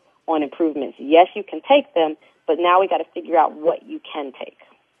answer on improvements. Yes, you can take them, but now we got to figure out what you can take.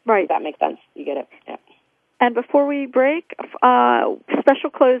 Right. Does that make sense? You get it? Yeah. And before we break,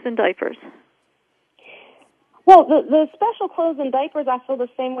 special clothes and diapers. Well, the special clothes and diapers, I feel the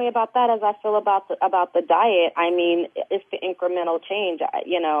same way about that as I feel about the diet. I mean, it's the incremental change.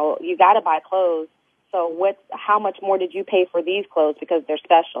 You got to buy clothes. So how much more did you pay for these clothes because they're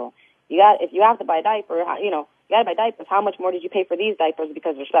special? If you have to buy a diaper, you got to buy diapers. How much more did you pay for these diapers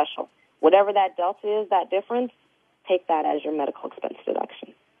because they're special? Whatever that delta is, that difference, take that as your medical expense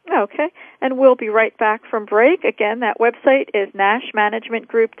deduction. Okay, and we'll be right back from break. Again, that website is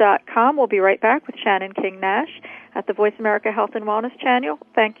nashmanagementgroup.com. We'll be right back with Shannon King Nash at the Voice America Health and Wellness channel.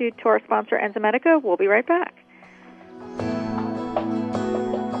 Thank you to our sponsor, Enzymedica. We'll be right back.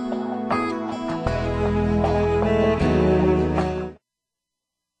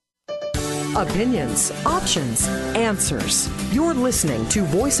 Opinions, options, answers. You're listening to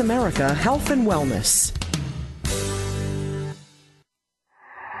Voice America Health and Wellness.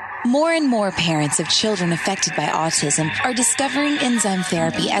 More and more parents of children affected by autism are discovering enzyme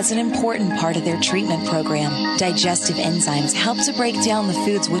therapy as an important part of their treatment program. Digestive enzymes help to break down the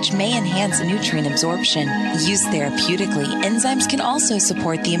foods which may enhance nutrient absorption. Used therapeutically, enzymes can also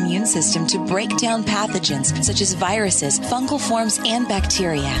support the immune system to break down pathogens such as viruses, fungal forms, and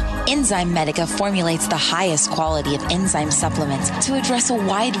bacteria. Enzymedica formulates the highest quality of enzyme supplements to address a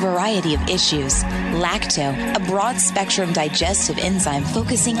wide variety of issues. Lacto, a broad-spectrum digestive enzyme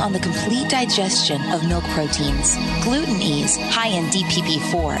focusing on on the complete digestion of milk proteins. Gluten Ease, high in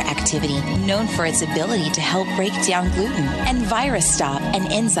DPP4 activity, known for its ability to help break down gluten. And Virus Stop,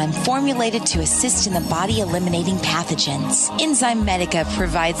 an enzyme formulated to assist in the body eliminating pathogens. Enzyme Medica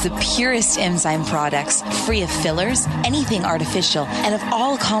provides the purest enzyme products, free of fillers, anything artificial, and of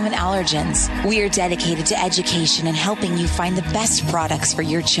all common allergens. We are dedicated to education and helping you find the best products for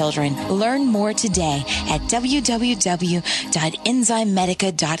your children. Learn more today at www.enzymemedica.com.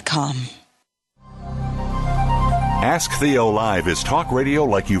 Ask Theo Live is talk radio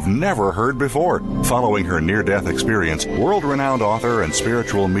like you've never heard before. Following her near-death experience, world-renowned author and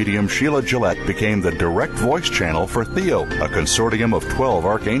spiritual medium Sheila Gillette became the direct voice channel for Theo, a consortium of 12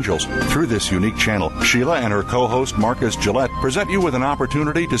 archangels. Through this unique channel, Sheila and her co-host Marcus Gillette present you with an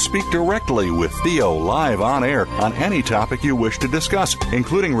opportunity to speak directly with Theo live on air on any topic you wish to discuss,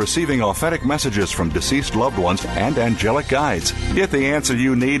 including receiving authentic messages from deceased loved ones and angelic guides. Get the answer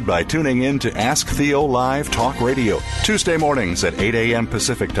you need by tuning in to Ask Theo Live Talk Radio, Tuesday mornings at 8 a.m.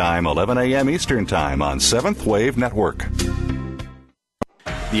 Pacific Time, 11 a.m. Eastern Time on 7th Wave Network.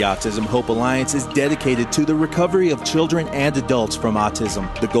 The Autism Hope Alliance is dedicated to the recovery of children and adults from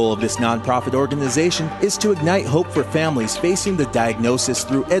autism. The goal of this nonprofit organization is to ignite hope for families facing the diagnosis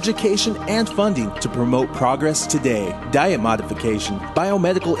through education and funding to promote progress today. Diet modification,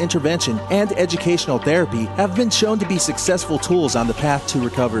 biomedical intervention, and educational therapy have been shown to be successful tools on the path to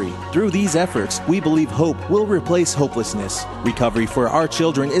recovery. Through these efforts, we believe hope will replace hopelessness. Recovery for our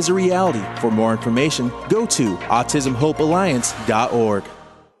children is a reality. For more information, go to autismhopealliance.org.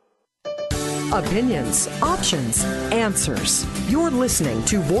 Opinions, options, answers. You're listening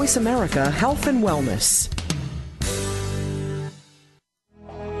to Voice America Health and Wellness.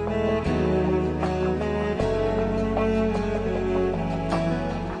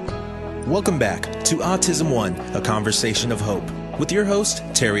 Welcome back to Autism One, a conversation of hope, with your host,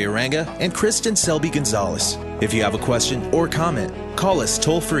 Terry Aranga and Kristen Selby Gonzalez. If you have a question or comment, call us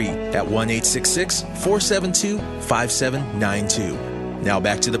toll-free at 1-866-472-5792. Now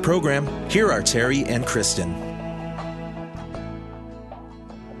back to the program. Here are Terry and Kristen.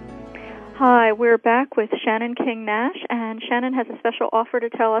 Hi, we're back with Shannon King Nash, and Shannon has a special offer to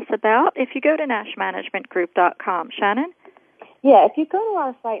tell us about if you go to nashmanagementgroup.com. Shannon? Yeah, if you go to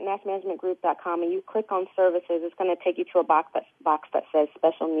our site, nashmanagementgroup.com, and you click on services, it's going to take you to a box that says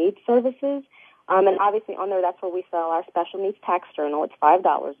special needs services. And obviously on there, that's where we sell our special needs tax journal. It's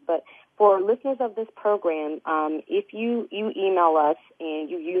 $5. But for listeners of this program, if you email us and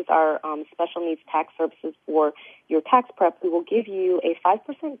you use our special needs tax services for your tax prep, we will give you a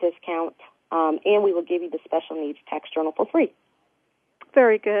 5% discount, and we will give you the special needs tax journal for free.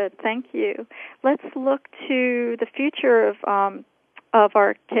 Very good. Thank you. Let's look to the future of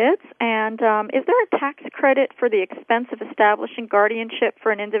our kids. And is there a tax credit for the expense of establishing guardianship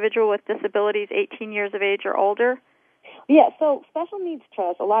for an individual with disabilities 18 years of age or older? Yeah, so special needs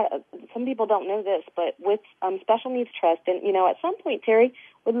trust, some people don't know this, but with special needs trust, and, at some point, Terry,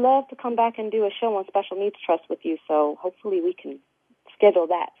 would love to come back and do a show on special needs trust with you, so hopefully we can schedule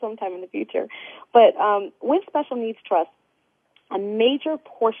that sometime in the future. But with special needs trust, a major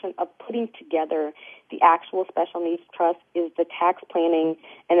portion of putting together the actual special needs trust is the tax planning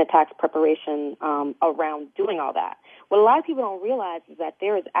and the tax preparation around doing all that. What a lot of people don't realize is that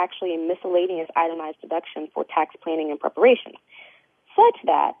there is actually a miscellaneous itemized deduction for tax planning and preparation, such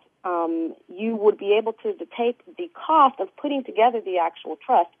that you would be able to take the cost of putting together the actual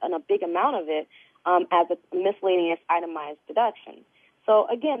trust and a big amount of it as a miscellaneous itemized deduction. So,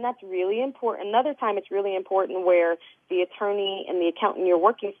 again, that's really important. Another time it's really important where the attorney and the accountant you're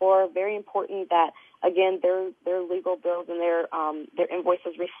working for are very important that, again, their legal bills and their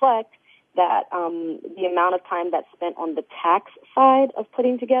invoices reflect that the amount of time that's spent on the tax side of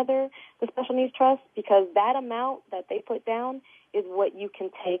putting together the special needs trust, because that amount that they put down is what you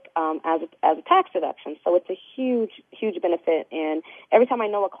can take as a tax deduction. So it's a huge, huge benefit. And every time I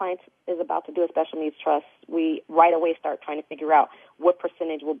know a client is about to do a special needs trust, we right away start trying to figure out what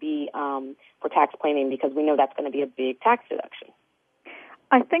percentage will be for tax planning, because we know that's going to be a big tax deduction.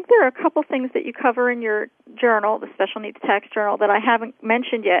 I think there are a couple things that you cover in your journal, the Special Needs Tax Journal, that I haven't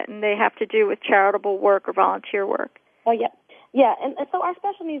mentioned yet, and they have to do with charitable work or volunteer work. Oh, yeah. Yeah, and so our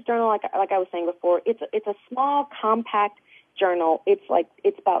Special Needs Journal, like I was saying before, it's a small, compact journal.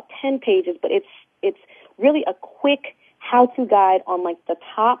 It's about 10 pages, but it's really a quick how-to guide on like the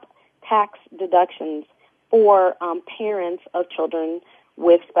top tax deductions for parents of children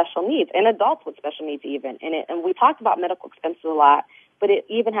with special needs and adults with special needs even. And we talked about medical expenses a lot, but it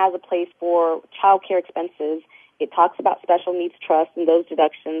even has a place for child care expenses It talks about special needs trusts and those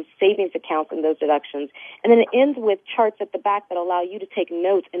deductions, savings accounts and those deductions, and then it ends with charts at the back that allow you to take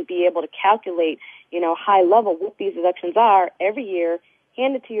notes and be able to calculate, high level what these deductions are every year,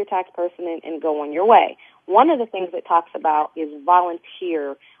 hand it to your tax person, and go on your way. One of the things it talks about is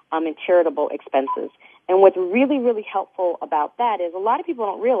volunteer and charitable expenses. And what's really, really helpful about that is a lot of people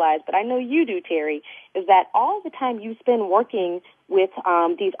don't realize, but I know you do, Terry, is that all the time you spend working with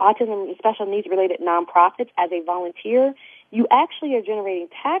these autism and special needs related nonprofits as a volunteer, you actually are generating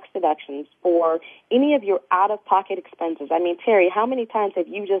tax deductions for any of your out-of-pocket expenses. I mean, Terry, how many times have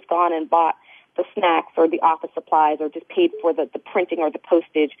you just gone and bought the snacks or the office supplies or just paid for the printing or the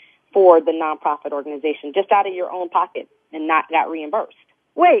postage for the nonprofit organization just out of your own pocket and not got reimbursed?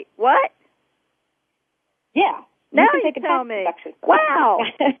 Wait, what? Yeah. Now you tell me. Wow.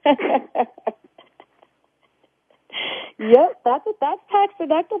 Yep, that's tax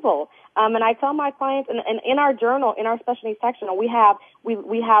deductible. And I tell my clients, and in our journal, in our special needs tax journal, we have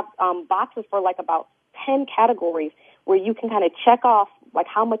boxes for like about 10 categories where you can kind of check off like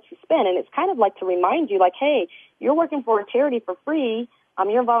how much you spend, and it's kind of like to remind you, like, hey, you're working for a charity for free.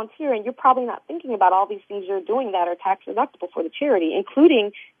 You're a volunteer, and you're probably not thinking about all these things you're doing that are tax deductible for the charity,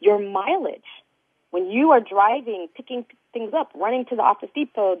 including your mileage. When you are driving, picking things up, running to the Office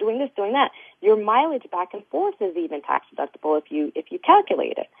Depot, doing this, doing that, your mileage back and forth is even tax deductible if you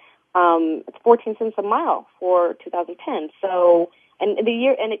calculate it. It's 14 cents a mile for 2010. So, and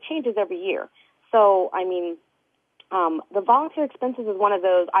it changes every year. So, I mean, the volunteer expenses is one of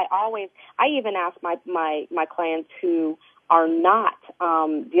those. I even ask my clients who are not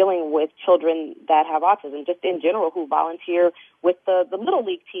dealing with children that have autism, just in general, who volunteer with the Little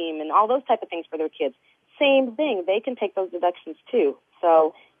League team and all those type of things for their kids. Same thing. They can take those deductions, too.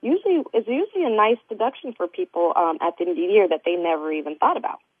 So it's usually a nice deduction for people at the end of the year that they never even thought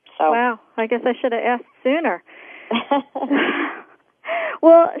about. So, wow. I guess I should have asked sooner.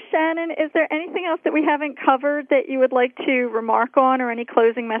 Well, Shannon, is there anything else that we haven't covered that you would like to remark on, or any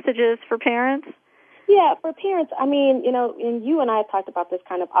closing messages for parents? Yeah, for parents, I mean, and you and I have talked about this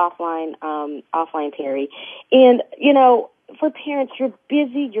kind of offline, Terry. And, for parents, you're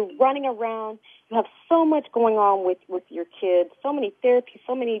busy, you're running around, you have so much going on with your kids, so many therapies,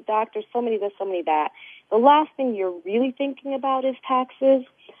 so many doctors, so many this, so many that. The last thing you're really thinking about is taxes.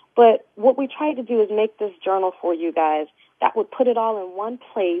 But what we tried to do is make this journal for you guys that would put it all in one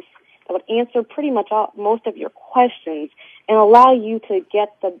place, that would answer pretty much most of your questions, and allow you to get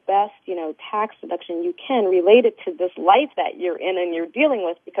the best, tax deduction you can related to this life that you're in and you're dealing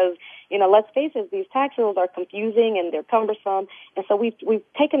with. Because, let's face it, these tax rules are confusing and they're cumbersome, and so we've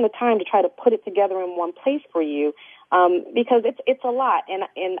taken the time to try to put it together in one place for you, because it's a lot.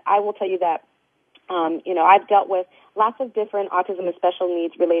 And I will tell you that, I've dealt with lots of different autism and special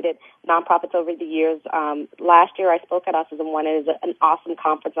needs related nonprofits over the years. Last year I spoke at Autism One. It is an awesome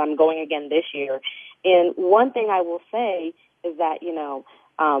conference. I'm going again this year. And one thing I will say is that,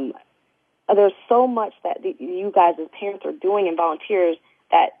 there's so much that you guys as parents are doing and volunteers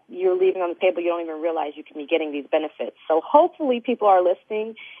that you're leaving on the table. You don't even realize you can be getting these benefits. So hopefully people are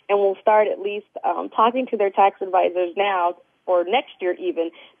listening and will start at least talking to their tax advisors now, or next year even,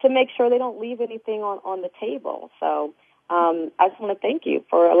 to make sure they don't leave anything on the table. So I just want to thank you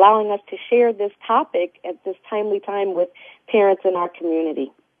for allowing us to share this topic at this timely time with parents in our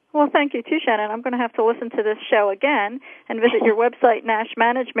community. Well, thank you too, Shannon. I'm going to have to listen to this show again and visit your website,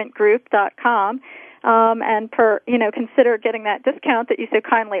 nashmanagementgroup.com, and consider getting that discount that you so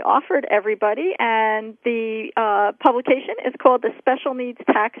kindly offered everybody. And the publication is called the Special Needs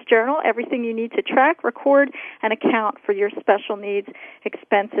Tax Journal, everything you need to track, record, and account for your special needs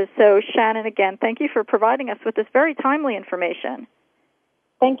expenses. So, Shannon, again, thank you for providing us with this very timely information.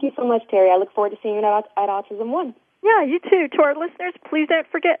 Thank you so much, Terry. I look forward to seeing you at Autism One. Yeah, you too. To our listeners, please don't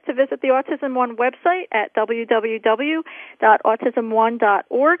forget to visit the Autism One website at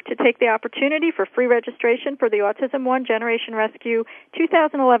www.autismone.org to take the opportunity for free registration for the Autism One Generation Rescue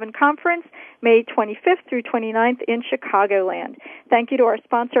 2011 conference, May 25th through 29th in Chicagoland. Thank you to our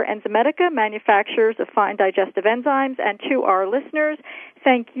sponsor, Enzymedica, manufacturers of fine digestive enzymes, and to our listeners,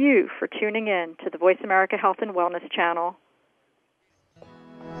 thank you for tuning in to the Voice America Health and Wellness channel.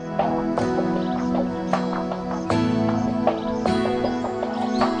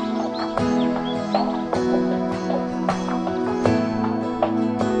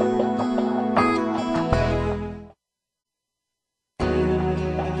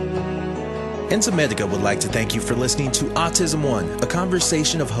 Enzymedica would like to thank you for listening to Autism One, a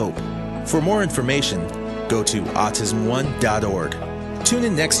conversation of hope. For more information, go to autismone.org. Tune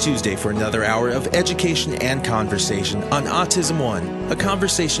in next Tuesday for another hour of education and conversation on Autism One, a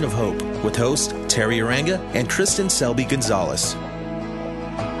conversation of hope, with hosts Terry Aranga and Kristen Selby Gonzalez.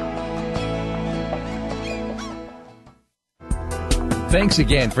 Thanks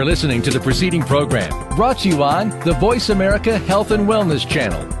again for listening to the preceding program, brought to you on the Voice America Health and Wellness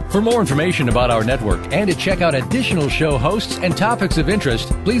Channel. For more information about our network and to check out additional show hosts and topics of interest,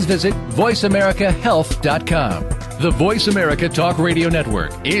 please visit voiceamericahealth.com. The Voice America Talk Radio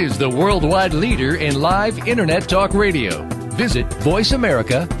Network is the worldwide leader in live Internet talk radio. Visit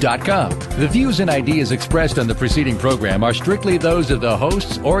voiceamerica.com. The views and ideas expressed on the preceding program are strictly those of the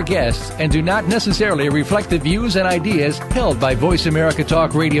hosts or guests and do not necessarily reflect the views and ideas held by Voice America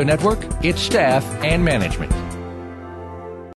Talk Radio Network, its staff, and management.